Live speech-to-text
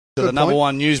To the number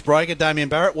one newsbreaker, Damien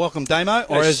Barrett. Welcome, Damo,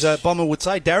 or as Bomber would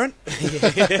say, Darren.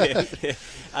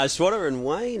 Schwatta and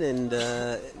Wayne, and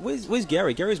where's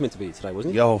Garry? Garry was meant to be here today,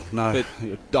 wasn't he? Oh, no.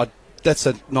 That's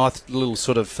a nice little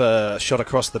sort of shot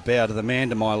across the bow to the man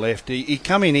to my left. He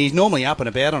come in, he's normally up and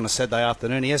about on a Saturday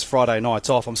afternoon. He has Friday nights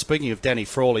off. I'm speaking of Danny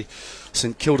Frawley,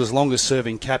 St Kilda's longest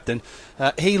serving captain.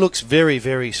 He looks very,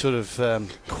 very sort of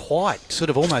quiet, sort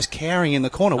of almost cowering in the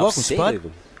corner. Welcome,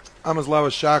 Spud. I'm as low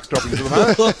as sharks dropping to the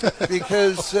moment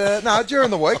because,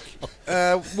 during the week,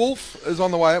 Wolf is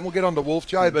on the way, and we'll get on to Wolf.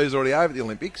 JB's already over the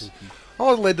Olympics. I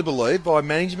was led to believe by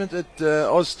management at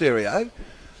Austereo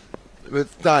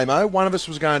with Damo, one of us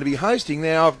was going to be hosting.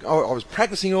 Now, I was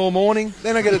practicing all morning,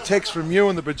 then I get a text from you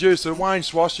and the producer, Wayne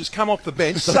Swash, just come off the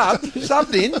bench,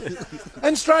 subbed in,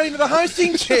 and straight into the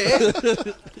hosting chair.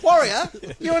 Warrior,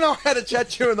 you and I had a chat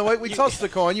during the week. We tossed the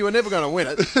coin. You were never going to win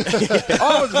it.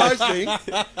 I was hosting,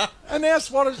 and now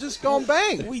Swatta's just gone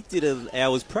bang. We did an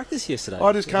hour's practice yesterday.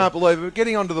 I just can't believe it.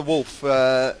 Getting onto the Wolf,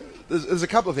 there's a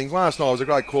couple of things. Last night was a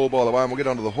great call, by the way, and we'll get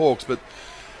onto the Hawks, but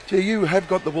gee, you have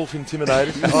got the Wolf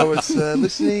intimidated. I was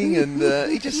listening,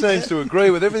 and he just seems to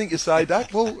agree with everything you say, Duck.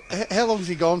 Well, how long has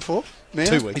he gone for now?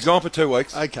 2 weeks. He's gone for 2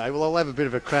 weeks. Okay, well, I'll have a bit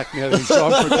of a crack now that he's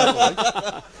gone for a couple of weeks.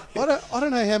 I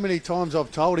don't know how many times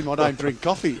I've told him I don't drink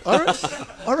coffee.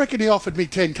 I reckon he offered me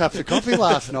 10 cups of coffee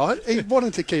last night. He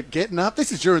wanted to keep getting up.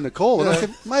 This is during the call. And I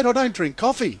said, mate, I don't drink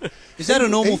coffee. Is that a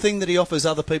normal thing that he offers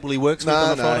other people he works with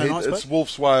on the Friday nights? It's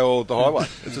Wolf's way or the highway.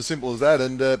 It's as simple as that.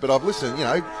 And but I've listened. You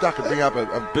know, Duck would bring up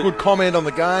a good comment on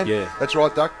the game. Yeah. That's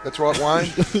right, Duck. That's right, Wayne.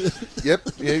 Yep.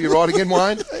 Yeah, you're right again,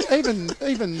 Wayne. Even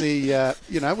the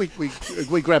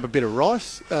we grab a bit of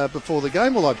rice before the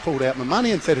game. Well, I pulled out my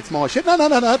money and said it's my shout. No,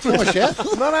 it's my shout.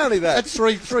 Not only that. That's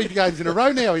three games in a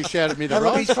row now. He shouted me the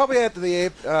rice. He's probably out to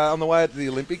the on the way out to the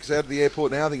Olympics, out to the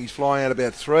airport now. I think he's flying out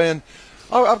about 3. And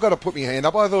I've got to put my hand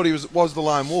up. I thought he was the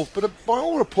lone wolf, but by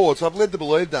all reports, I've led to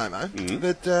believe, Damo,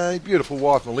 that his beautiful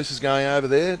wife Melissa's going over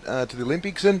there to the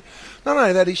Olympics, and not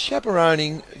only that, he's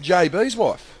chaperoning JB's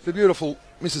wife, the beautiful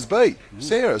Mrs. B,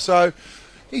 Sarah. So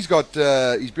he's got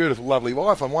his beautiful, lovely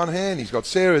wife on one hand. He's got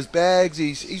Sarah's bags.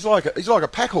 He's like a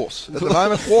pack horse at the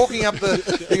moment, walking up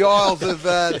the aisles of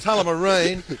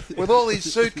Tullamarine with all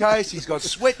his suitcase. He's got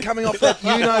sweat coming off that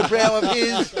unibrow of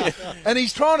his, and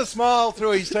he's trying to smile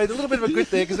through his teeth. A little bit of a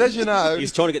grit there, because as you know, he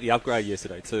was trying to get the upgrade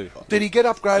yesterday too. Did he get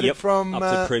upgraded from up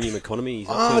to premium economy?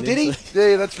 Did he?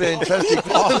 Yeah, that's fantastic.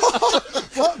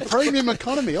 What? Premium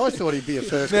economy? I thought he'd be a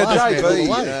first now, class man all the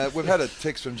way. JB, we've had a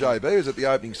text from JB who's at the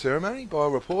opening ceremony by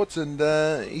reports, and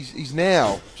he's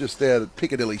now just out at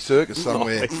Piccadilly Circus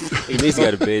somewhere. He needs to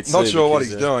go to bed soon. Not sure what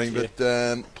he's doing, but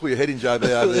pull your head in, JB,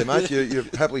 over there, mate. You're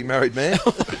a happily married man.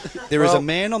 There is a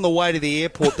man on the way to the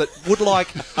airport that would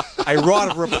like a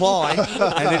right of reply,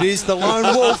 and it is the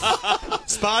lone wolf.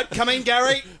 Spud, come in,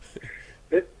 Garry.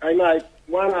 Hey, mate.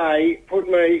 1A, put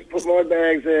my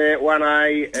bags there,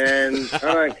 1A, and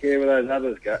I don't care where those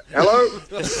others go. Hello?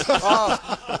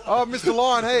 oh, Mr.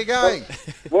 Lyon, how you going?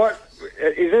 What?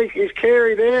 Is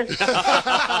Carey there? He's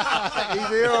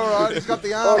here, all right. He's got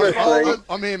the arm.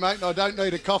 I'm here, mate, and I don't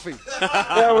need a coffee.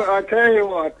 Well, I tell you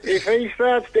what, if he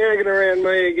starts dagging around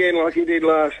me again like he did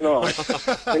last night,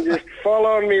 and just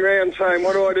following me around saying,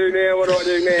 what do I do now, what do I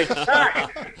do now?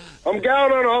 I'm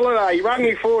going on holiday. He rang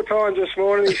me 4 times this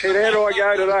morning. He said, how do I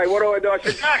go today? What do I do? I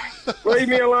said, Jack, leave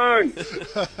me alone.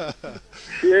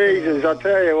 Jesus, I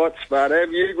tell you what, Spud,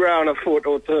 have you grown a foot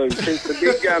or two since the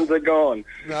big guns are gone?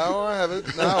 No, I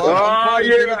haven't. No,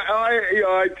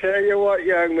 I tell you what,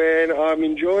 young man, I'm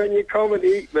enjoying your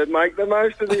comedy, but make the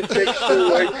most of this next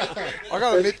 2 weeks. I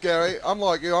got to admit, Garry, I'm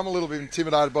like you. I'm a little bit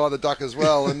intimidated by the Duck as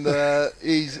well, and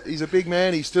he's a big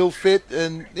man. He's still fit,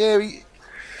 and yeah,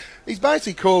 he's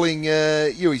basically calling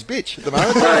you his bitch at the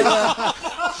moment.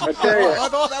 I tell you, I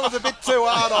thought that was a bit too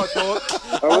hard, I thought.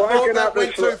 I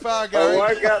too far, Garry. I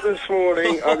woke up this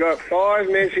morning, I got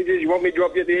 5 messages. You want me to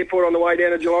drop you at the airport on the way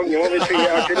down to Geelong? You want me to pick you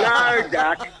up? I said, no,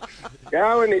 Duck.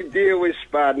 Go and deal with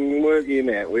Spud and work him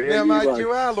out. Now, mate,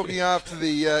 you are looking after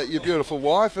your beautiful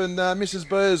wife and Mrs.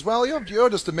 B as well.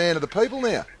 You're just a man of the people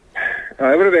now.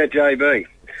 Oh, what about JB?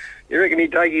 You reckon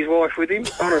he'd take his wife with him?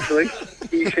 Honestly,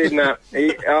 he said no.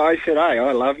 I said, hey,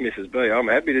 I love Mrs. B. I'm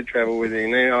happy to travel with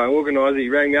him. Then I organised it. He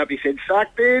rang me up. He said,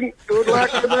 sucked in. Good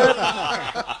luck with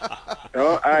that.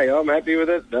 Oh, hey, I'm happy with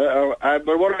it. But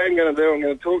what I am going to do, I'm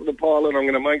going to talk to the pilot. I'm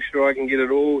going to make sure I can get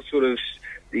it all sort of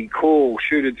the call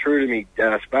shooted through to me,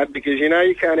 Spud, because you know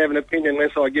you can't have an opinion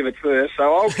unless I give it first.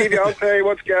 So I'll tell you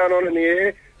what's going on in the air,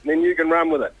 and then you can run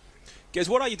with it. Guys,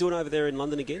 what are you doing over there in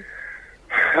London again?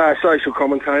 Social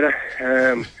commentator.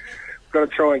 got to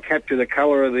try and capture the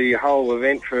colour of the whole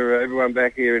event for everyone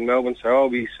back here in Melbourne. So I'll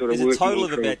be sort of There's working. a total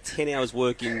of about 10 hours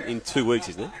work in 2 weeks,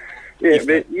 isn't it? Yeah,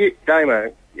 but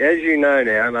Damo, as you know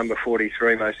now, number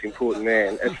 43, most important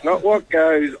man, it's not what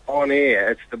goes on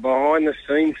air, it's the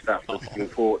behind-the-scenes stuff that's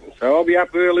important. So I'll be up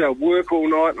early, I'll work all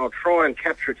night, and I'll try and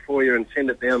capture it for you and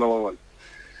send it down the line.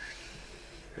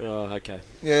 Oh, okay.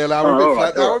 Yeah, no,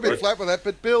 we're a bit flat with that,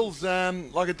 but Bill's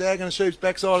like a dag on a sheep's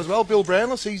backside as well. Bill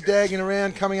Brownless, he's dagging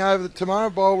around coming over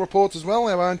tomorrow by all reports as well,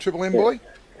 our own Triple M boy.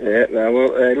 Yeah, no,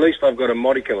 well, at least I've got a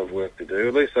modicum of work to do.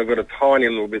 At least I've got a tiny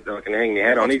little bit that I can hang my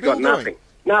hat on. What's He's got Bill nothing.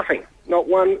 Nothing. Not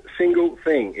one single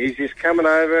thing. He's just coming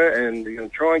over and he's going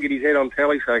to try and get his head on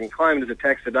telly so he can claim it as a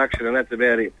tax deduction, and that's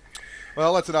about it.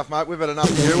 Well, that's enough, mate. We've had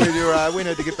enough here. We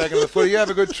need to get back into the footy. You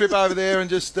have a good trip over there and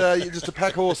just a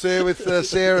pack horse there with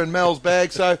Sarah and Mel's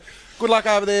bag. So good luck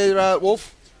over there,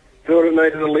 Wolf. Thought it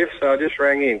needed a lift, so I just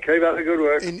rang in. Keep up the good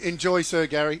work. Enjoy, Sir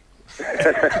Garry.